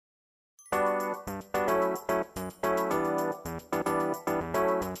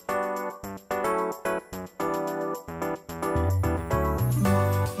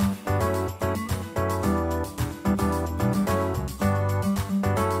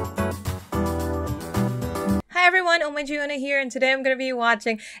Jiuna here, and today I'm going to be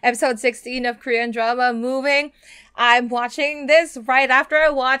watching episode 16 of Korean drama Moving. I'm watching this right after I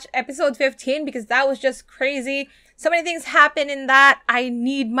watched episode 15 because that was just crazy. So many things happen in that. I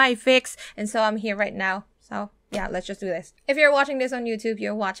need my fix, and so I'm here right now. So yeah, let's just do this. If you're watching this on YouTube,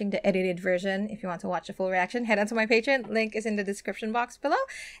 you're watching the edited version. If you want to watch a full reaction, head on to my Patreon. Link is in the description box below.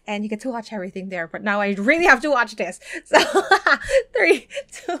 And you get to watch everything there. But now I really have to watch this. So, 3,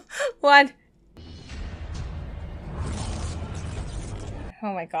 2, 1.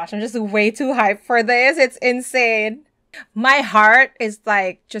 Oh my gosh, I'm just way too hyped for this. It's insane. My heart is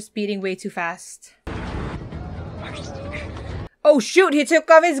like just beating way too fast. Oh shoot, he took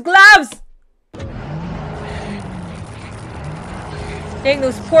off his gloves! Dang,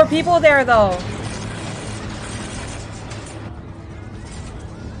 those poor people there, though.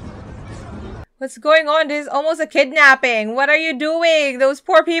 What's going on? This is almost a kidnapping. What are you doing? Those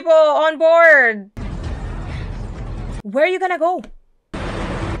poor people on board. Where are you gonna go?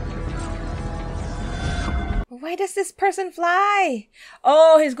 Why does this person fly?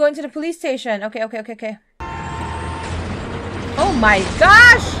 Oh, he's going to the police station. Okay. Oh my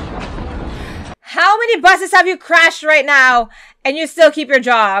gosh! How many buses have you crashed right now and you still keep your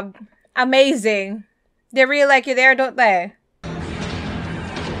job? Amazing. They really like you there, don't they?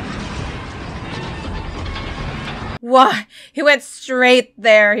 What? He went straight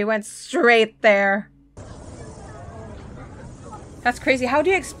there. He went straight there. That's crazy. How do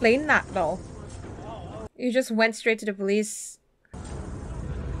you explain that though? You just went straight to the police.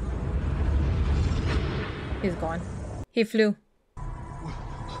 He's gone. He flew.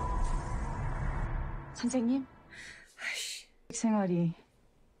 선생님, 생활이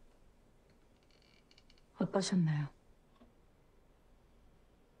어떠셨나요?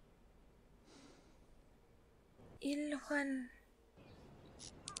 Ilhwan.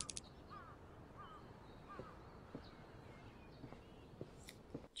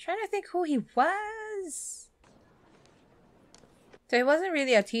 Trying to think who he was. So he wasn't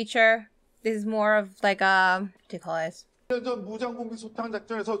really a teacher. This is more of like a, what do you call this? 전 무장공비 소탕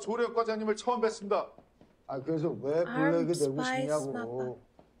작전에서 조력 과장님을 처음 뵀습니다. 아 그래서 왜 블랙이 되고 싶냐고.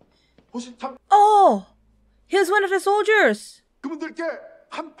 Oh, he was one of the soldiers. 그분들께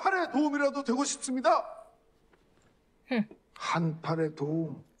한 팔의 도움이라도 되고 싶습니다. 한 팔의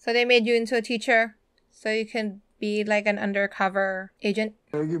도움. So they made you into a teacher, so you can be like an undercover agent.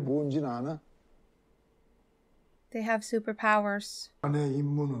 여기 뭔지는 아나? They have superpowers. 안의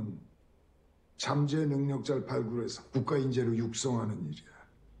임무는 잠재 능력자를 발굴해서 국가 인재를 육성하는 일이야.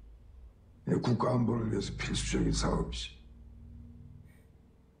 국가 안보를 위해서 필수적인 사업이지.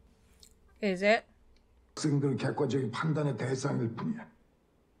 Is it? 학생들은 객관적인 판단의 대상일 뿐이야.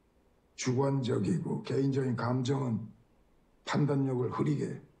 주관적이고 개인적인 감정은 판단력을 흐리게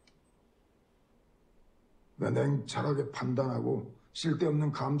해. 냉철하게 판단하고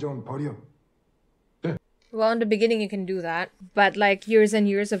쓸데없는 감정은 버려. Well, in the beginning you can do that, but like years and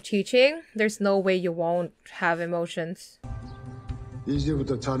years of teaching, there's no way you won't have emotions.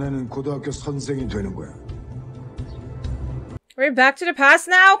 이제부터 자네는 고등학교 선생이 되는 거야. We're back to the past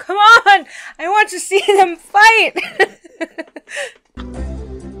now? Come on! I want to see them fight!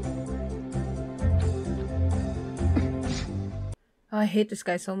 Oh, I hate this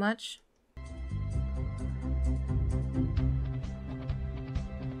guy so much.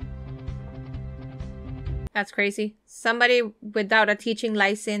 That's crazy. Somebody without a teaching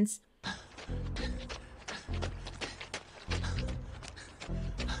license.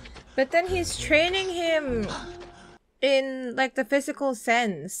 But then he's training him in like the physical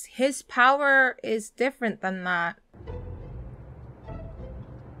sense. His power is different than that.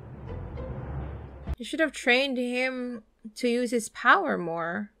 You should have trained him to use his power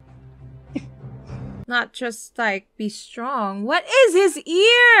more. Not just like be strong. What is his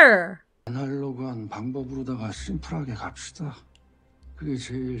ear? 아날로그한 방법으로다가 심플하게 갑시다. 그게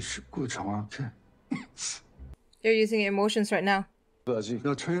제일 쉽고 정확해. You're using emotions right now. 야,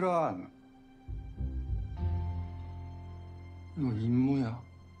 최일환. 이거 임무야.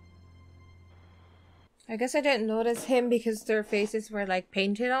 I guess I didn't notice him because their faces were like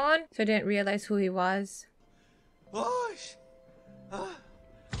painted on, so I didn't realize who he was.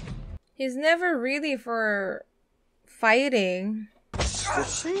 He's never really for fighting.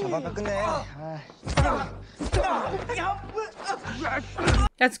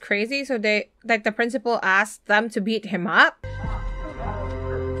 That's crazy. So they, like, the principal asked them to beat him up.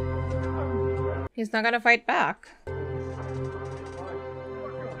 He's not gonna fight back.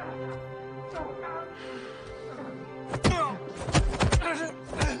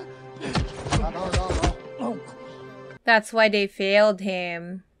 That's why they failed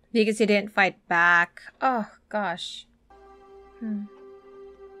him. Because he didn't fight back. Oh, gosh.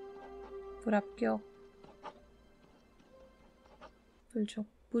 불합격.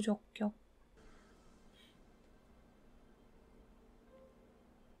 부적격.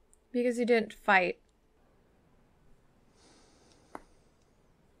 Because he didn't fight.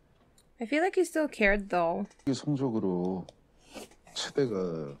 I feel like he still cared though. 성적으로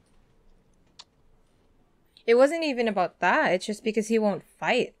최대가 It wasn't even about that. It's just because he won't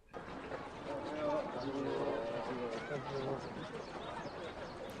fight.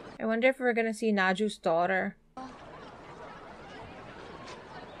 I wonder if we're gonna see Naju's daughter.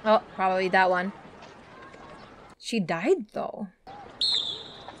 Oh, probably that one. She died though.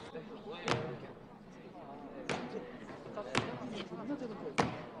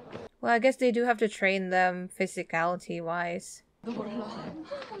 Well, I guess they do have to train them physicality-wise.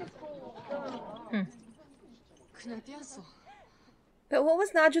 But what was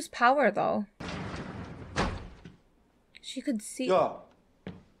Naju's power though? She could see. 야,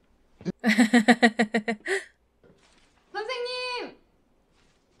 선생님!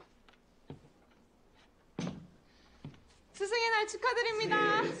 스승의 날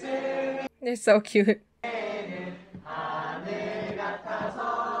축하드립니다. They're so cute.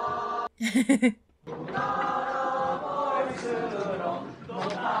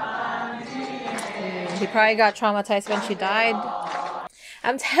 He probably got traumatized when she died.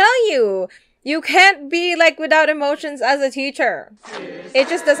 I'm telling you, you can't be like without emotions as a teacher. It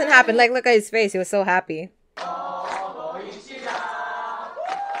just doesn't happen. Like, look at his face. He was so happy.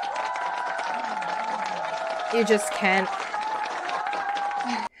 You just can't.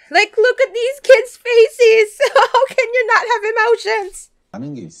 Like, look at these kids' faces. How can you not have emotions?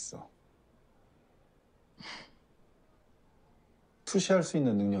 아는 게 있어. 투시할 수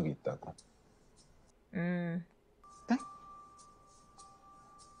있는 능력이 있다고. 네?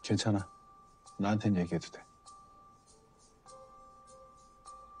 괜찮아. 나한텐 얘기해도 돼.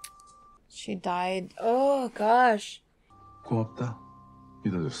 She died. Oh gosh. 고맙다.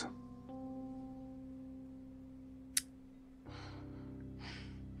 믿어줘서.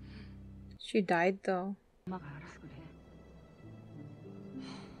 She died though. 엄마가 알아서 그래.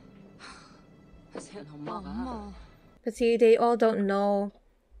 세연 엄마가. But see, they all don't know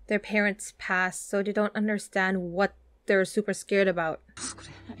their parents' past, so they don't understand what they're super scared about.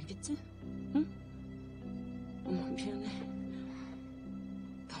 그래, 알겠지? 응? 엄마 미안해.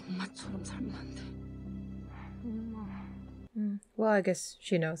 나 엄마처럼 살면 안 돼. Well, I guess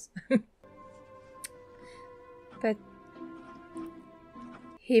she knows. But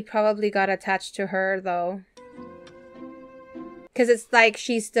he probably got attached to her though. Because it's like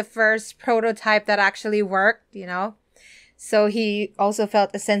she's the first prototype that actually worked, you know? So he also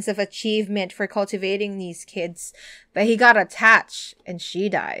felt a sense of achievement for cultivating these kids. But he got attached and she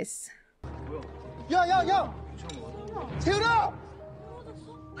dies. 야! 세훈아!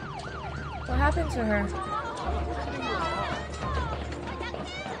 What happened to her?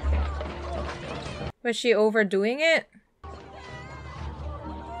 Was she overdoing it?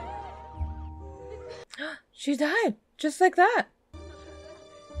 She died just like that.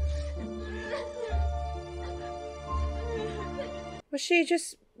 Was she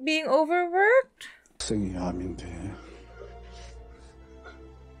just being overworked? 학생이 암인데.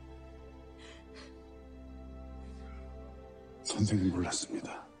 선생님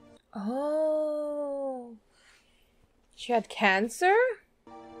몰랐습니다. Oh. She had cancer?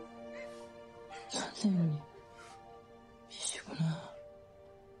 선생님, 이시구나.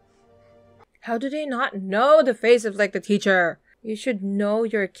 How do they not know the face of like the teacher? You should know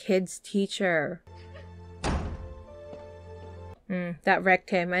your kid's teacher. That wrecked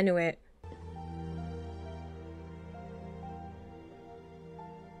him. I knew it.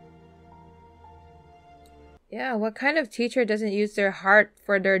 Yeah, what kind of teacher doesn't use their heart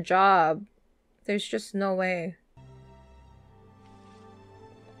for their job? There's just no way.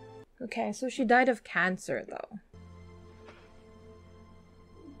 Okay, so she died of cancer though.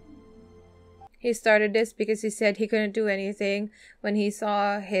 He started this because he said he couldn't do anything when he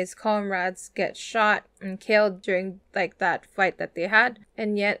saw his comrades get shot and killed during like that fight that they had.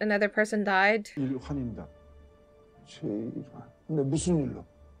 And yet another person died. 일환입니다. 제일환. 근데 무슨 일로?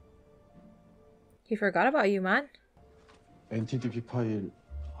 He forgot about you, man. NTDP 파일.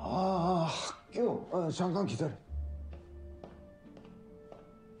 학교. 잠깐 기다려.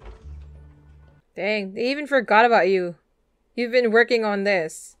 Dang, they even forgot about you. You've been working on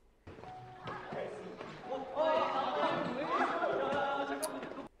this.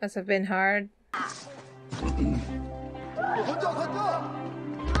 Must have been hard.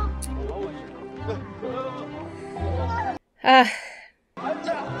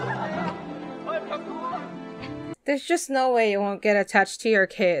 There's just no way you won't get attached to your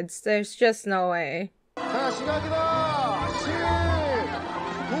kids. There's just no way. 자, 시작이다. 10,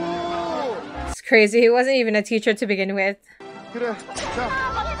 9. It's crazy. He wasn't even a teacher to begin with. 그래. 자,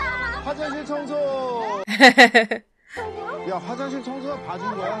 화장실 청소. 야, 화장실 청소가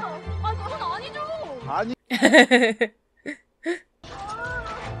봐준 거야? 아, 그건 아니죠. 아니.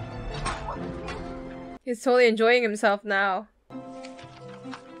 He's totally enjoying himself now.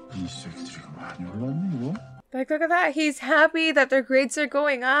 이 새끼들이 많이 올랐네 이거? Like, look at that. He's happy that their grades are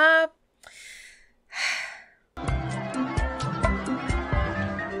going up.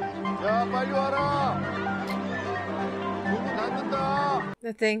 야, 빨리 와라. 문이 닫는다.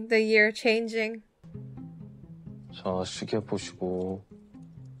 The year changing. 자, 시계 보시고.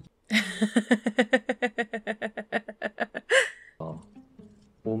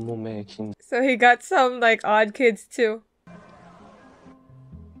 온몸에 긴 So he got some, like, odd kids, too.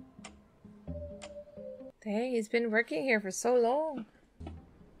 Dang, he's been working here for so long.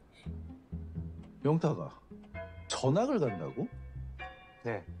 영탁아, 전학을 간다고?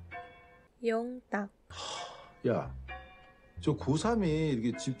 네. 용딱. 야, 저 고3이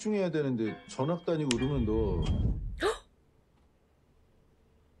이렇게 집중해야 되는데 전학 다니고 그러면 너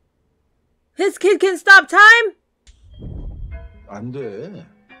His kid can stop time? 안 돼.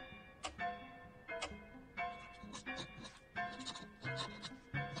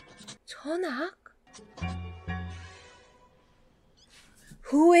 전학?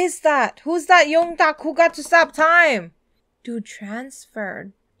 Who is that? Who's that Yongdak who got to stop time? Dude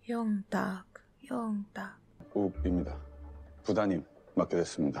transferred. Yongdak. 우입니다. 부담임 맡게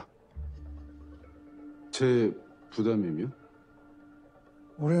됐습니다. 제 부담임이요?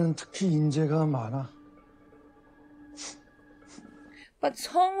 올해는 특히 인재가 많아. But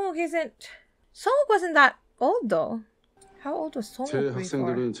Songwook wasn't that old though. How old was 제 Songwook before?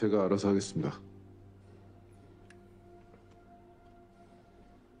 학생들은 제가 알아서 하겠습니다.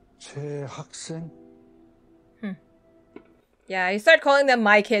 제 학생? Yeah, you start calling them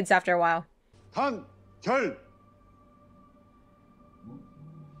my kids after a while. 단결.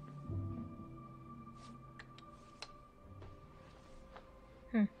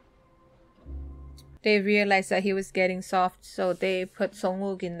 They realized that he was getting soft, so they put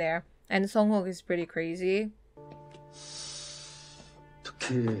Songwook in there. And Songwook is pretty crazy.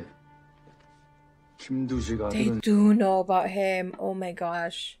 특히 김두식 They 아들은 do know about him. Oh my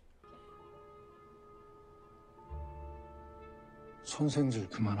gosh. 선생질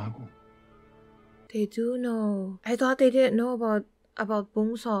그만하고. They do know. I thought they didn't know about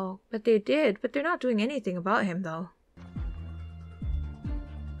Bongseok, but they did. But they're not doing anything about him though.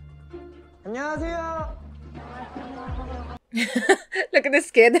 안녕하세요. Look at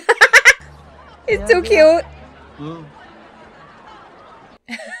this kid. He's too cute.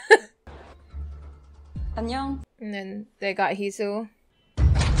 안녕. And then they got Hisu.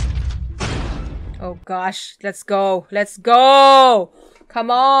 Oh gosh, let's go. Let's go. Come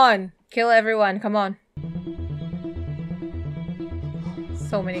on. Kill everyone. Come on.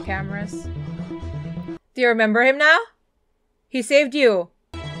 So many cameras. Do you remember him now? He saved you.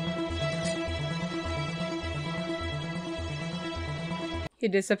 He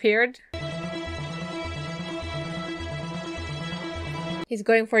disappeared. He's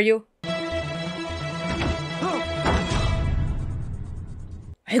going for you.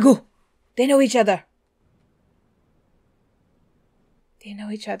 아이고, they know each other. They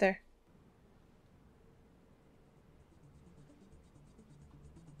know each other.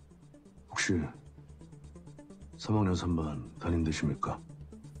 혹시 3학년 3반 담임 되십니까?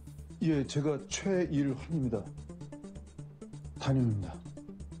 예, 제가 최일환입니다. 담임입니다.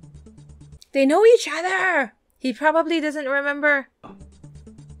 They know each other. He probably doesn't remember.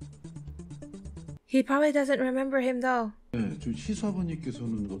 He probably doesn't remember him though. 네, 저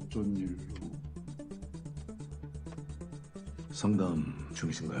희수아버님께서는 어쩐 일로? 상담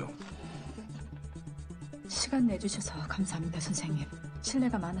중이신가요? 시간 내주셔서 감사합니다, 선생님.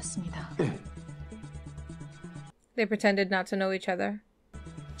 신뢰가 많았습니다. 네. They pretended not to know each other.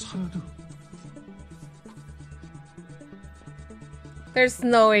 차려도 There's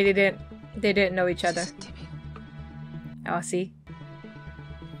no way they didn't know each other. CCTV. Oh, see?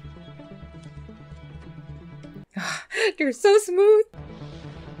 You're so smooth.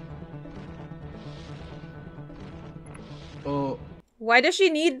 Why does she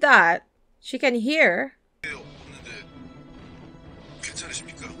need that? She can hear.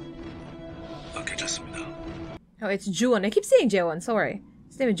 괜찮으십니까? 아, 괜찮습니다. Oh, it's Juwon. I keep saying Jaewon. Sorry.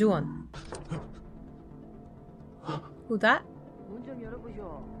 His name is Juwon. Who that?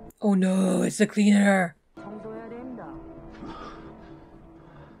 Oh no, it's the cleaner. I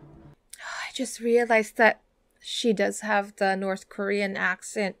just realized that She does have the North Korean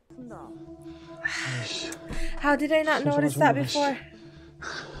accent. How did I not notice that before?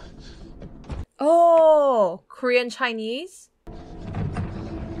 Oh, Korean Chinese?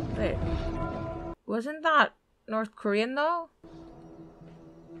 Wait, wasn't that North Korean though?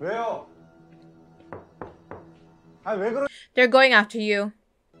 왜요? 아, 왜 그러? They're going after you.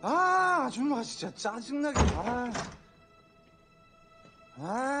 아, 아줌마 진짜 짜증나게.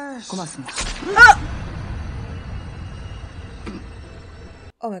 고맙습니다.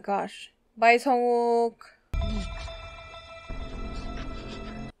 Oh my gosh. Bye, Songwook.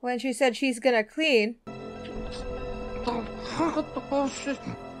 When she said she's gonna clean.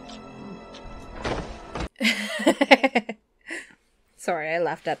 Sorry, I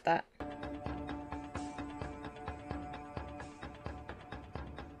laughed at that.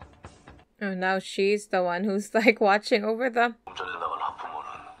 Oh, now she's the one who's like watching over them. 몸살에 나간 학부모는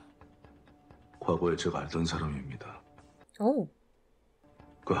과거에 제가 알던 사람입니다. Oh.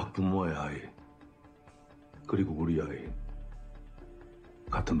 그 학부모의 아이, 그리고 우리 아이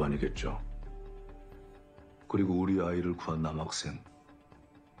같은 반이겠죠. 그리고 우리 아이를 구한 남학생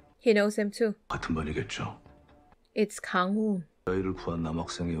He knows him too. 같은 반이겠죠. It's Kang-hoon. 아이를 구한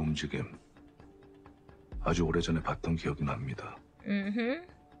남학생의 움직임 아주 오래전에 봤던 기억이 납니다. Mm-hmm.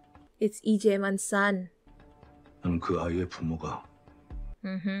 It's Lee Jae-man's son. 나는 그 아이의 부모가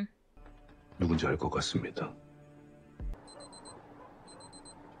Mm-hmm. 누군지 알 것 같습니다.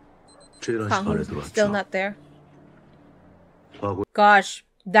 제일 Kang-hoon's 안심안에 still 들어왔죠. not there. 과거 Gosh,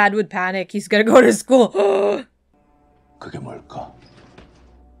 Dad would panic. He's gonna go to school. 그게 뭘까?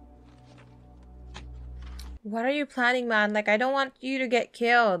 What are you planning, man? Like, I don't want you to get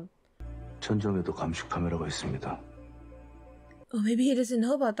killed. 천정에도 감시 카메라가 있습니다. Oh, maybe he doesn't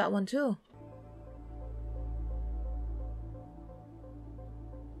know about that one too.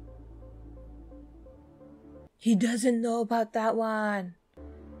 He doesn't know about that one.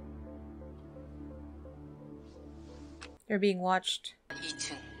 You're being watched.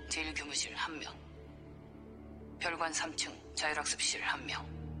 2층 제1교무실 1명. 별관 3층 자율학습실 1명.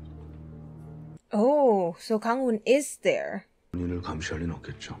 Oh, so Kang-hoon is there. 본인을 감시할 리는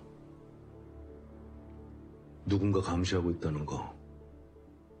없겠죠. 누군가 감시하고 있다는 거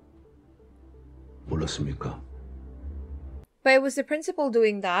몰랐습니까? But it was the principal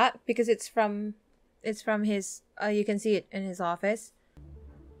doing that because it's from his you can see it in his office.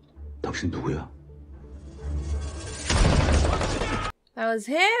 당신 누구야? That was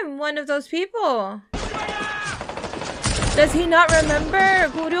him, one of those people. Does he not remember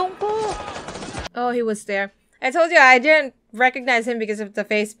Goryongpo? Oh, he was there. I told you I didn't recognize him because of the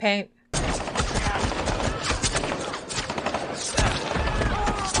face paint.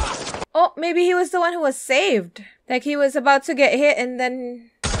 Oh, maybe he was the one who was saved. Like he was about to get hit and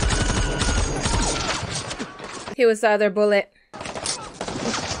then... He was the other bullet.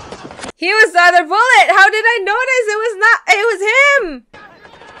 He was the other bullet! How did I notice? It was him!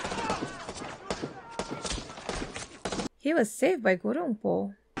 He was saved by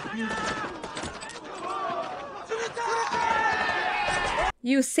Goryongpo.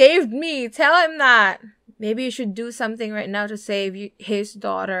 You saved me! Tell him that! Maybe you should do something right now to save his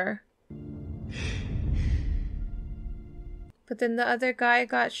daughter. But then the other guy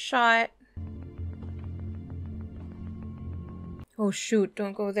got shot. Oh shoot,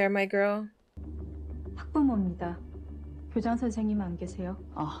 don't go there, my girl. 학부모입니다. 교장 선생님 안 계세요?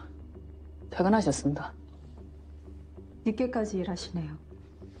 퇴근하셨습니다. 늦게까지 일하시네요.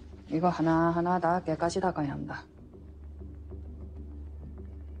 이거 하나하나 다 깨까지 닦아야 한다.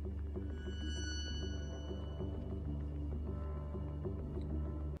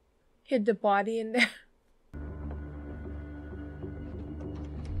 Hid the body in there.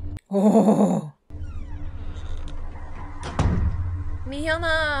 Oh.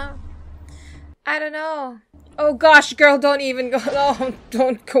 Mihyuna. I don't know. Oh gosh, girl, don't even go. No,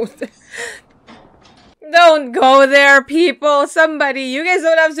 don't go there. Don't go there, people. Somebody, you guys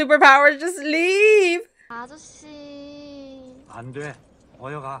don't have superpowers. Just leave. 아저씨. 안 돼.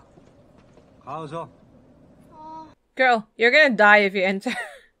 어여 가. 가서. Girl, you're gonna die if you enter.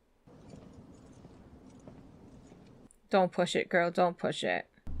 Don't push it, girl. Don't push it.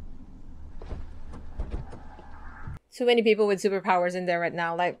 Too many people with superpowers in there right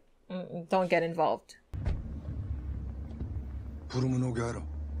now. Like, don't get involved. 부르면 오게 하라.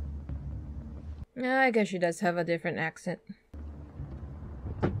 Yeah, I guess she does have a different accent.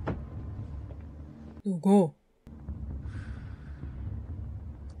 Go.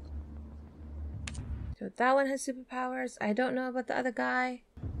 So that one has superpowers. I don't know about the other guy.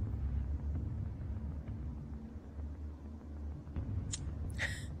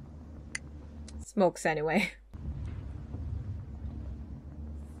 Smokes anyway.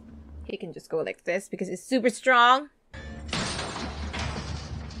 He can just go like this because it's super strong.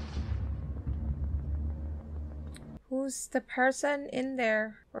 Who's the person in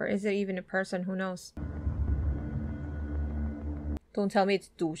there? Or is it even a person? Who knows? Don't tell me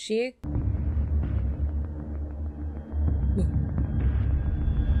it's douchey.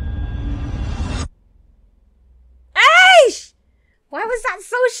 Aish! Why was that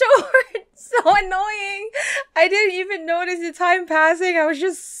so short? So annoying. I didn't even notice the time passing. I was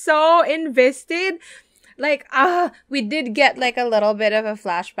just so invested. Like, we did get like a little bit of a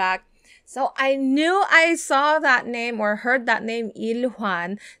flashback. So I knew I saw that name or heard that name,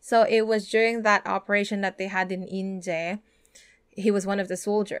 Ilhwan. So it was during that operation that they had in Inje. He was one of the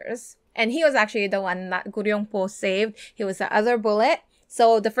soldiers. And he was actually the one that Guryongpo saved. He was the other bullet.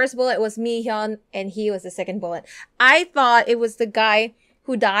 So the first bullet was Mi-hyun and he was the second bullet. I thought it was the guy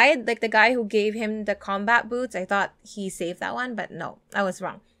who died, like the guy who gave him the combat boots. I thought he saved that one, but no, I was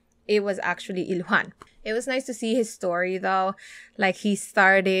wrong. It was actually Ilhwan. It was nice to see his story though. Like he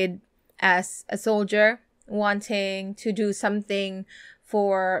started as a soldier wanting to do something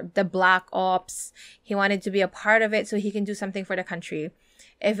for the Black Ops. He wanted to be a part of it so he can do something for the country.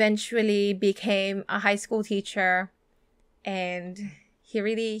 Eventually became a high school teacher and he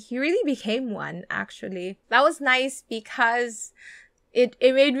really became one actually. That was nice because it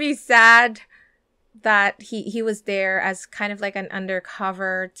made me sad that he was there as kind of like an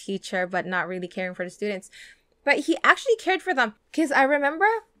undercover teacher but not really caring for the students. But he actually cared for them. Because I remember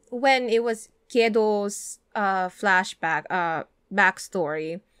when it was Kiedo's flashback,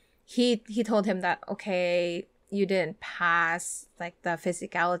 backstory, he told him that, okay, you didn't pass like the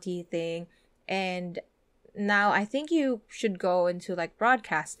physicality thing and now I think you should go into like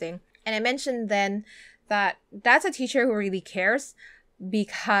broadcasting. And I mentioned then that that's a teacher who really cares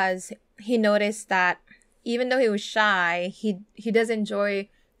because he noticed that even though he was shy, he does enjoy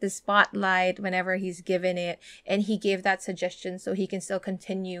the spotlight whenever he's given it. And he gave that suggestion so he can still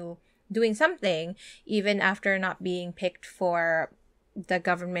continue doing something even after not being picked for the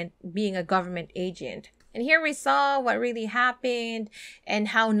government, being a government agent. And here we saw what really happened and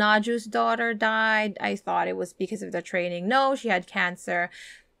how Naju's daughter died. I thought it was because of the training. No, she had cancer.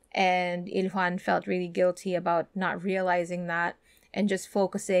 And Ilhwan felt really guilty about not realizing that and just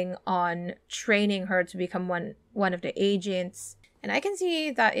focusing on training her to become one of the agents. And I can see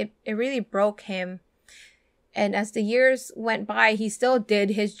that it really broke him. And as the years went by, he still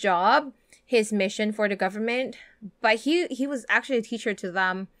did his job, his mission for the government. But he was actually a teacher to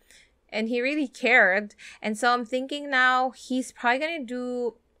them. And he really cared. And so I'm thinking now he's probably going to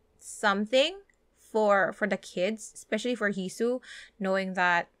do something for the kids, especially for Hisu, knowing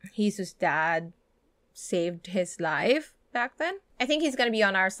that Hisu's dad saved his life back then. I think he's going to be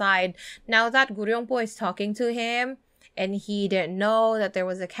on our side. Now that Guryongpo is talking to him and he didn't know that there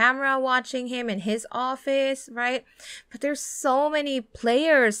was a camera watching him in his office, right? But there's so many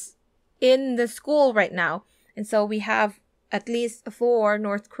players in the school right now. And so we have at least 4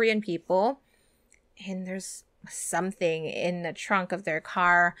 North Korean people. And there's something in the trunk of their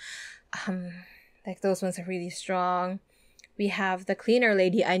car. Like those ones are really strong. We have the cleaner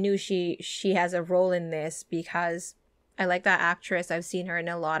lady. I knew she has a role in this because I like that actress. I've seen her in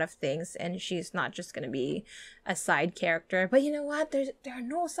a lot of things. And she's not just going to be a side character. But you know what? There are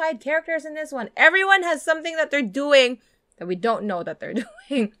no side characters in this one. Everyone has something that they're doing that we don't know that they're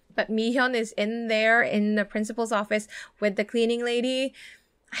doing. But Mi-hyun is in there in the principal's office with the cleaning lady.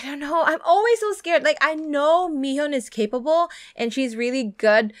 I don't know. I'm always so scared. Like, I know Mi-hyun is capable and she's really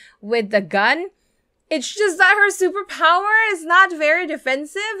good with the gun. It's just that her superpower is not very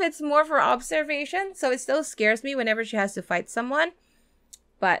defensive. It's more for observation. So it still scares me whenever she has to fight someone.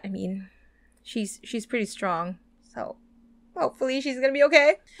 But, I mean, she's pretty strong. So hopefully she's gonna be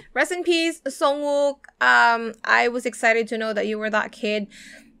okay. Rest in peace, Songwook. I was excited to know that you were that kid.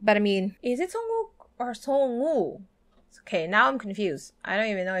 But I mean, is it Songwook or Songwoo? Okay, now I'm confused. I don't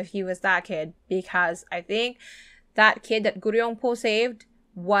even know if he was that kid because I think that kid that Guryongpo saved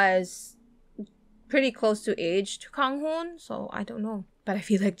was pretty close to age to Kang-hoon. So I don't know. But I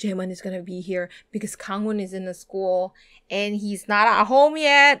feel like Jaemun is gonna be here because Kang-hoon is in the school and he's not at home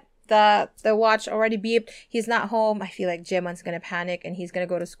yet. The watch already beeped. He's not home. I feel like Jaemun's gonna panic and he's gonna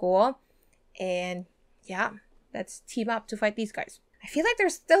go to school. And yeah, let's team up to fight these guys. I feel like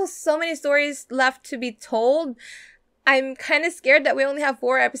there's still so many stories left to be told. I'm kind of scared that we only have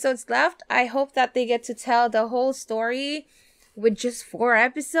 4 episodes left. I hope that they get to tell the whole story with just 4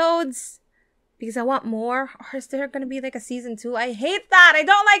 episodes because I want more. Or is there going to be like a season 2? I hate that. I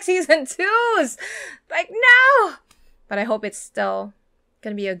don't like season 2s. Like, no. But I hope it's still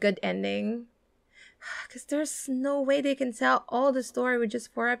going to be a good ending Because there's no way they can tell all the story with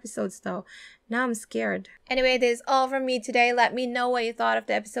just 4 episodes though. Now I'm scared. Anyway, this is all from me today. Let me know what you thought of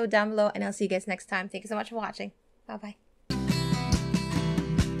the episode down below, and I'll see you guys next time. Thank you so much for watching. Bye bye.